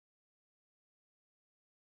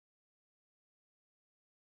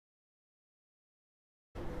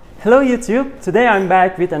Hello YouTube! Today I'm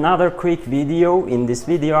back with another quick video. In this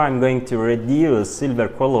video I'm going to reduce silver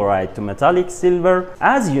chloride to metallic silver.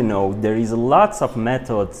 As you know, there is lots of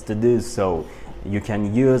methods to do so. You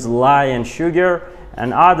can use lye and sugar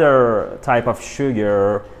and other type of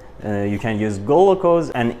sugar. You can use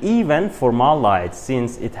glucose and even formaldehyde,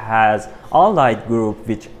 since it has aldehyde group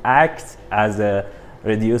which acts as a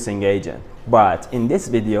reducing agent. But in this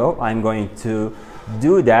video I'm going to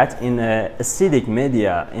do that in acidic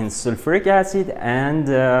media, in sulfuric acid and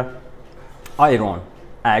iron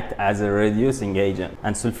act as a reducing agent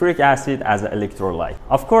and sulfuric acid as an electrolyte.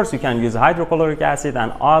 Of course you can use hydrochloric acid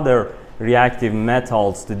and other reactive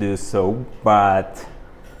metals to do so, but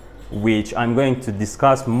which I'm going to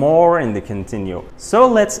discuss more in the continue. So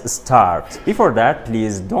let's start. Before that,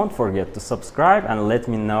 please don't forget to subscribe and let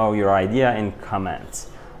me know your idea in comments.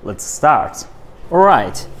 Let's start.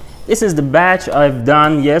 Alright, this is the batch I've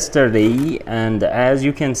done yesterday, and as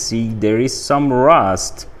you can see there is some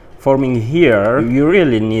rust forming here. You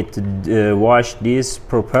really need to wash this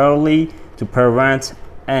properly to prevent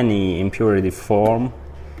any impurity form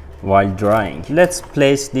while drying. Let's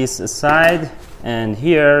place this aside, and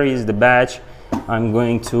here is the batch I'm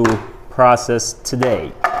going to process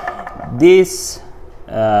today. This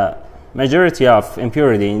majority of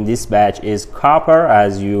impurity in this batch is copper,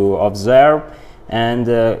 as you observe, and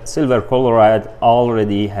silver chloride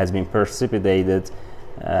already has been precipitated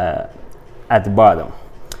at the bottom.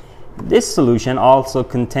 This solution also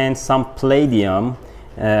contains some palladium,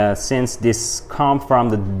 since this comes from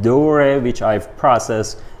the doré which I've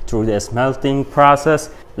processed through the smelting process.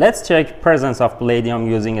 Let's check presence of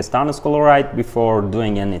palladium using a stannous chloride before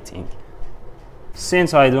doing anything.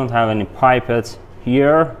 Since I don't have any pipette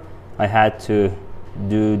here, I had to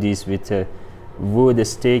do this with a wood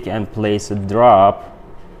stick and place a drop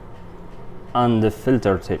on the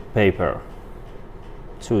filter paper,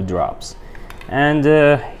 2 drops, and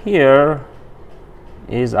here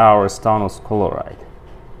is our stannous chloride.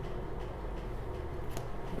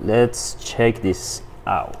 Let's check this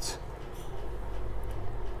out.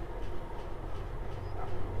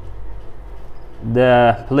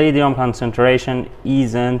 The palladium concentration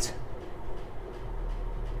isn't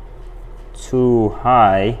too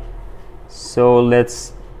high, so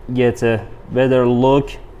let's get a better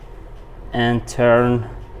look and turn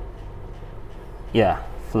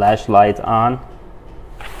flashlight on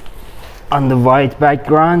the white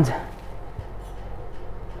background.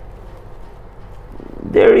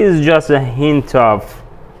 There is just a hint of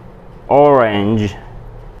orange.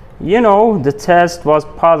 You know, the test was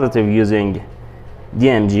positive using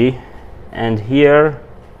DMG, and here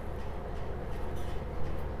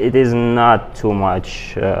it is not too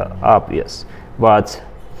much obvious, but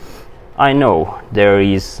I know there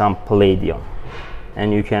is some palladium,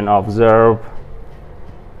 and you can observe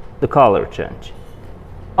the color change.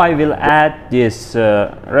 I will add this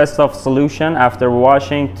rest of solution after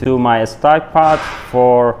washing to my stock pot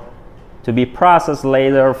to be processed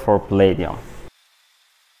later for palladium.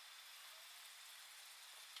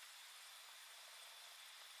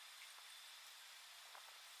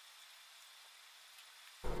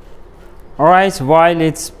 Alright, while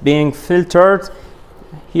it's being filtered,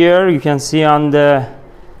 here you can see on the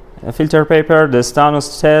filter paper the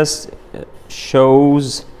stannous test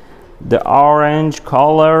shows the orange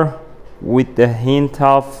color with the hint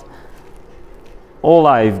of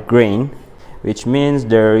olive green, which means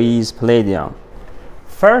there is palladium.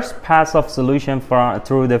 First pass of solution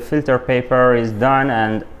through the filter paper is done,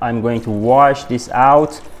 and I'm going to wash this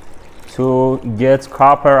out to get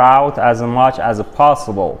copper out as much as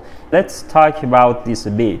possible. Let's talk about this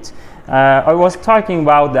a bit. I was talking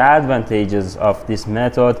about the advantages of this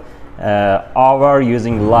method over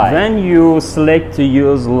using lye. When you select to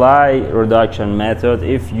use lye reduction method,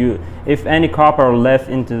 if any copper left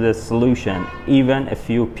into the solution, even a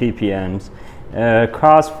few ppms,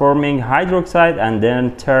 cause forming hydroxide and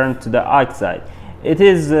then turn to the oxide. It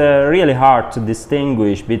is really hard to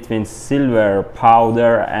distinguish between silver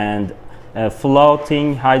powder and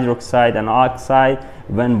floating hydroxide and oxide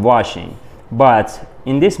when washing, but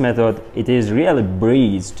in this method it is really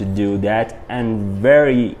breeze to do that and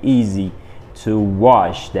very easy to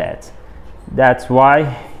wash that. That's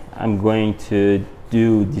why I'm going to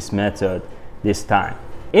do this method this time.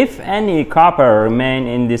 If any copper remain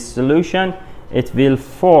in this solution, it will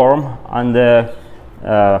form on the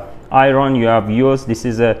iron you have used. This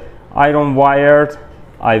is a iron wire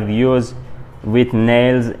I've used with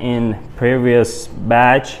nails in previous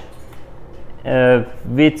batch.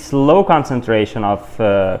 With low concentration of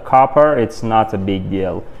copper, it's not a big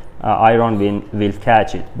deal. Iron will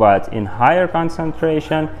catch it, but in higher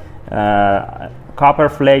concentration copper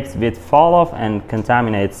flakes will fall off and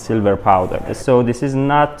contaminate silver powder. So this is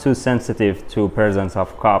not too sensitive to presence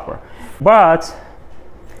of copper. But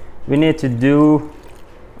we need to do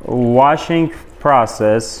washing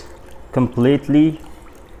process completely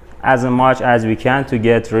as much as we can to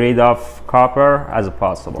get rid of copper as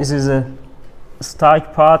possible. This is a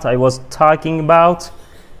stock pot I was talking about.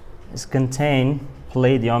 It's contain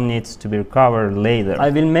palladium, needs to be recovered later. I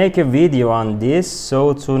will make a video on this,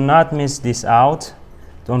 so to not miss this out,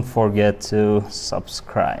 don't forget to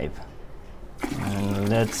subscribe. And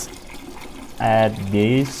let's add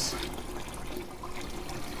this.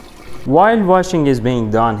 While washing is being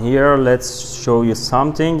done here, let's show you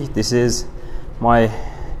something. This is my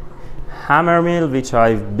hammer mill which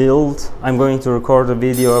I've built. I'm going to record a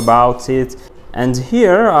video about it. And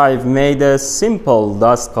here I've made a simple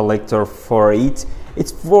dust collector for it.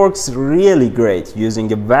 It works really great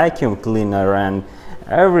using a vacuum cleaner, and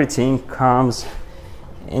everything comes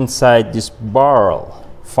inside this barrel,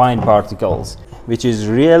 fine particles, which is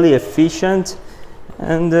really efficient.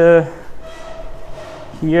 And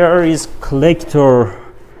here is collector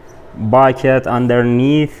bucket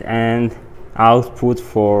underneath and output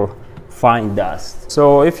for fine dust.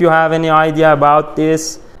 So if you have any idea about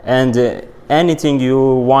this and anything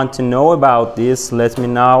you want to know about this, let me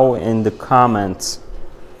know in the comments.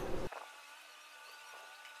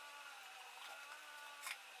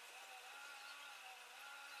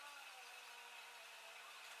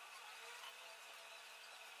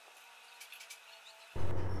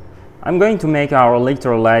 I'm going to make our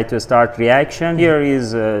electrolyte to start reaction. Here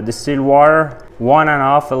is distilled water,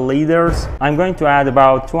 1.5 liters. I'm going to add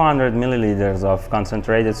about 200 milliliters of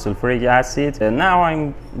concentrated sulfuric acid. And now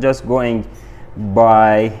I'm just going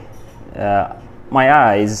by my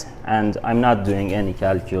eyes, and I'm not doing any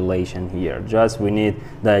calculation here. Just we need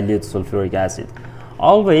dilute sulfuric acid.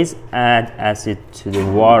 Always add acid to the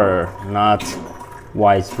water, not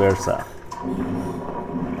vice versa.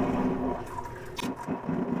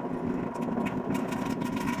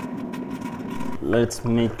 Let's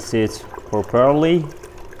mix it properly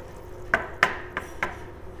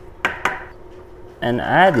and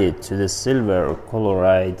add it to the silver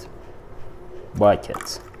chloride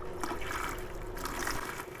bucket.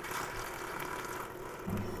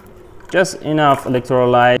 Just enough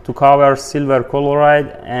electrolyte to cover silver chloride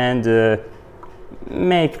and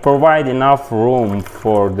provide enough room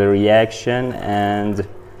for the reaction and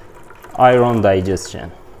iron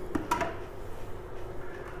digestion.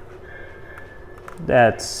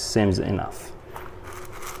 That seems enough.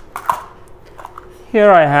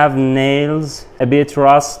 Here I have nails, a bit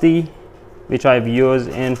rusty, which I've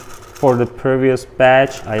used for the previous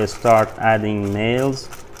batch. I start adding nails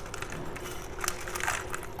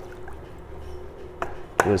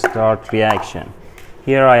to start reaction.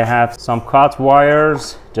 Here I have some cut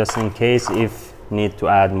wires just in case if need to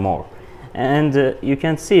add more. And you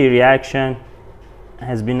can see reaction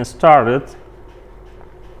has been started.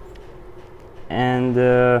 And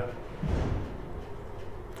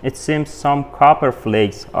it seems some copper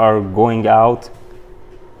flakes are going out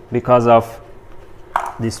because of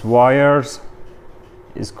these wires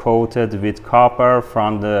is coated with copper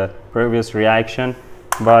from the previous reaction,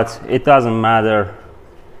 but it doesn't matter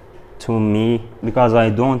to me because I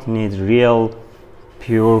don't need real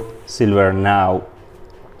pure silver now.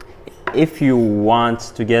 If you want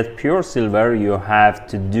to get pure silver, you have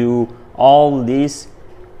to do all this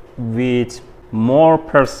with more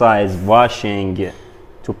precise washing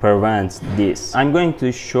to prevent this. I'm going to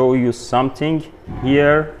show you something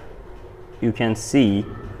here. You can see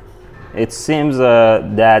it seems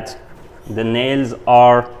that the nails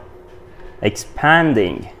are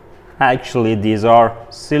expanding. Actually, these are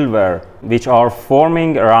silver which are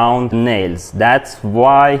forming around nails. That's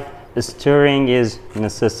why stirring is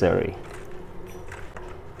necessary.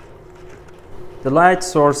 The light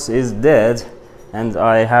source is dead and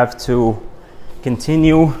I have to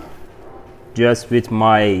continue just with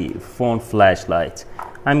my phone flashlight.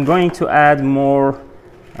 I'm going to add more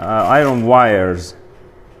iron wires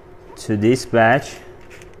to this batch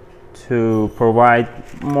to provide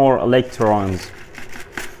more electrons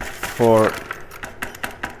for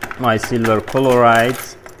my silver chloride.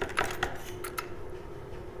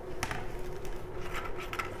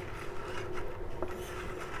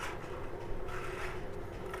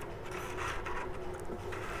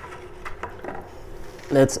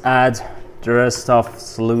 Let's add the rest of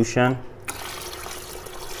solution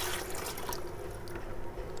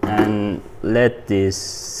and let this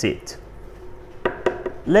sit.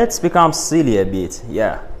 Let's become silly a bit.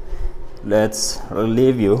 Yeah, let's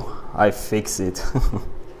relieve you. I fix it.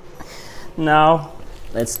 Now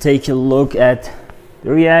let's take a look at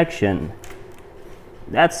the reaction.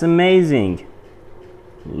 That's amazing.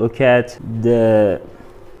 Look at the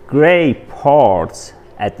gray parts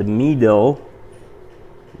at the middle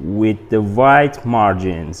with the white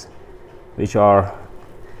margins, which are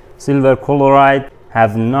silver chloride,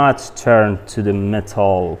 have not turned to the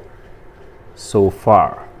metal so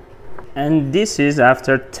far. And this is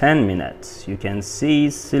after 10 minutes. You can see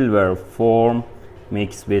silver form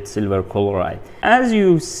mixed with silver chloride. As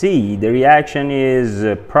you see, the reaction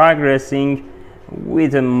is progressing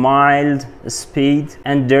with a mild speed,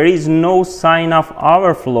 and there is no sign of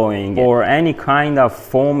overflowing or any kind of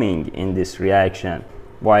foaming in this reaction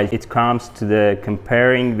while it comes to the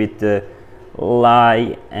comparing with the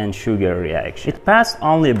lye and sugar reaction. It passed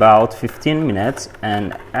only about 15 minutes,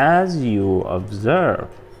 and as you observe,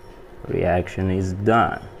 reaction is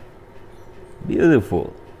done.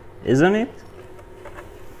 Beautiful, isn't it?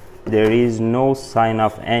 There is no sign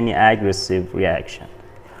of any aggressive reaction.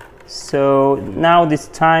 So now it's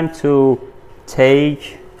time to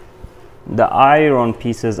take the iron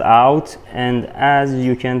pieces out, and as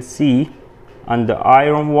you can see on the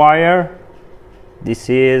iron wire, this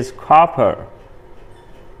is copper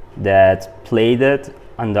that plated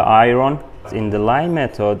on the iron. In the lye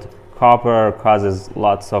method, copper causes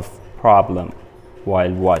lots of problem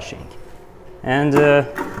while washing. And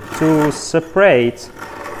to separate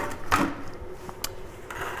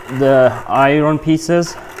the iron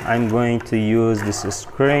pieces, I'm going to use this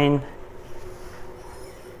screen.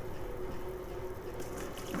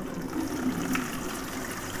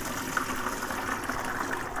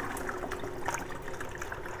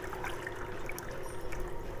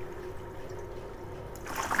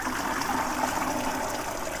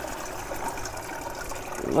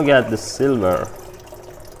 Look at the silver.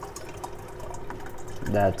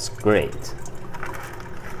 That's great.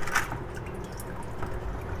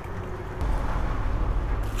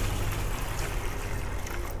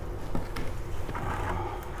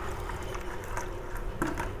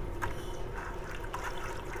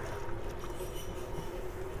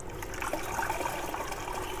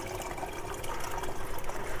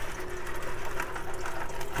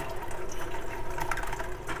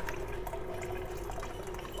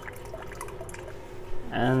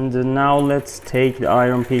 And now let's take the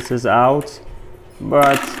iron pieces out,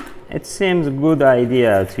 but it seems a good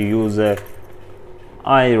idea to use a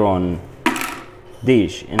iron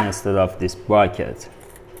dish instead of this bucket.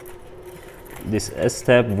 This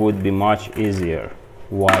step would be much easier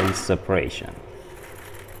while separation.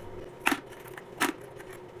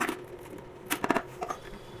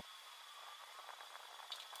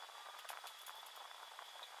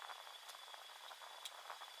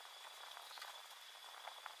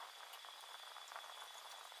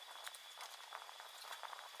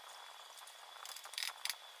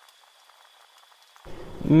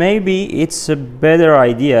 Maybe it's a better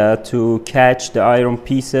idea to catch the iron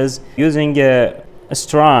pieces using a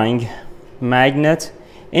strong magnet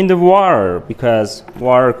in the water, because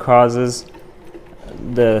water causes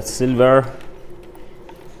the silver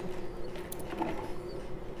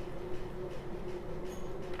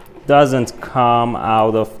doesn't come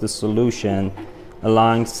out of the solution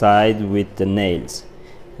alongside with the nails.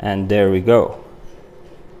 And there we go.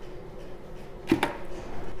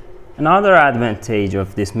 Another advantage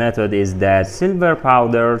of this method is that silver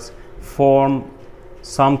powders form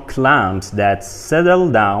some clumps that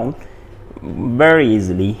settle down very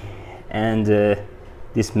easily, and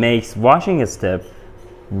this makes washing step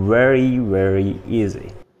very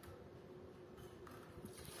easy.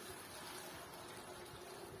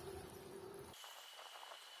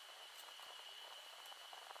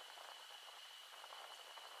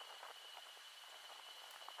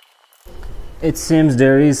 It seems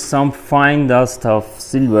there is some fine dust of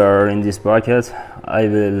silver in this bucket.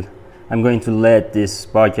 I'm going to let this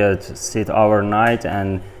bucket sit overnight,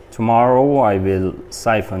 and tomorrow I will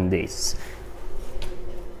siphon this.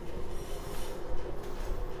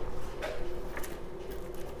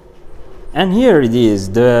 And here it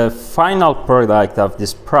is, the final product of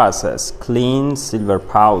this process, clean silver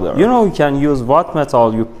powder. You can use what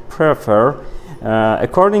metal you prefer.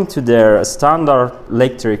 According to their standard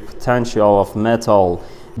electric potential of metal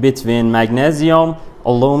between magnesium,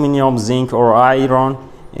 aluminum, zinc or iron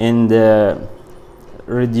in the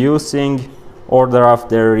reducing order of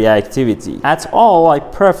their reactivity. At all, I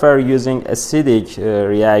prefer using acidic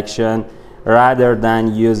reaction rather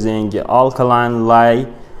than using alkaline lye,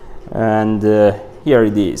 and here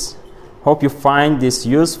it is. Hope you find this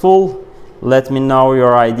useful. Let me know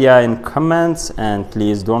your idea in comments, and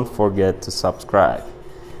please don't forget to subscribe.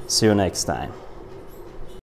 See you next time.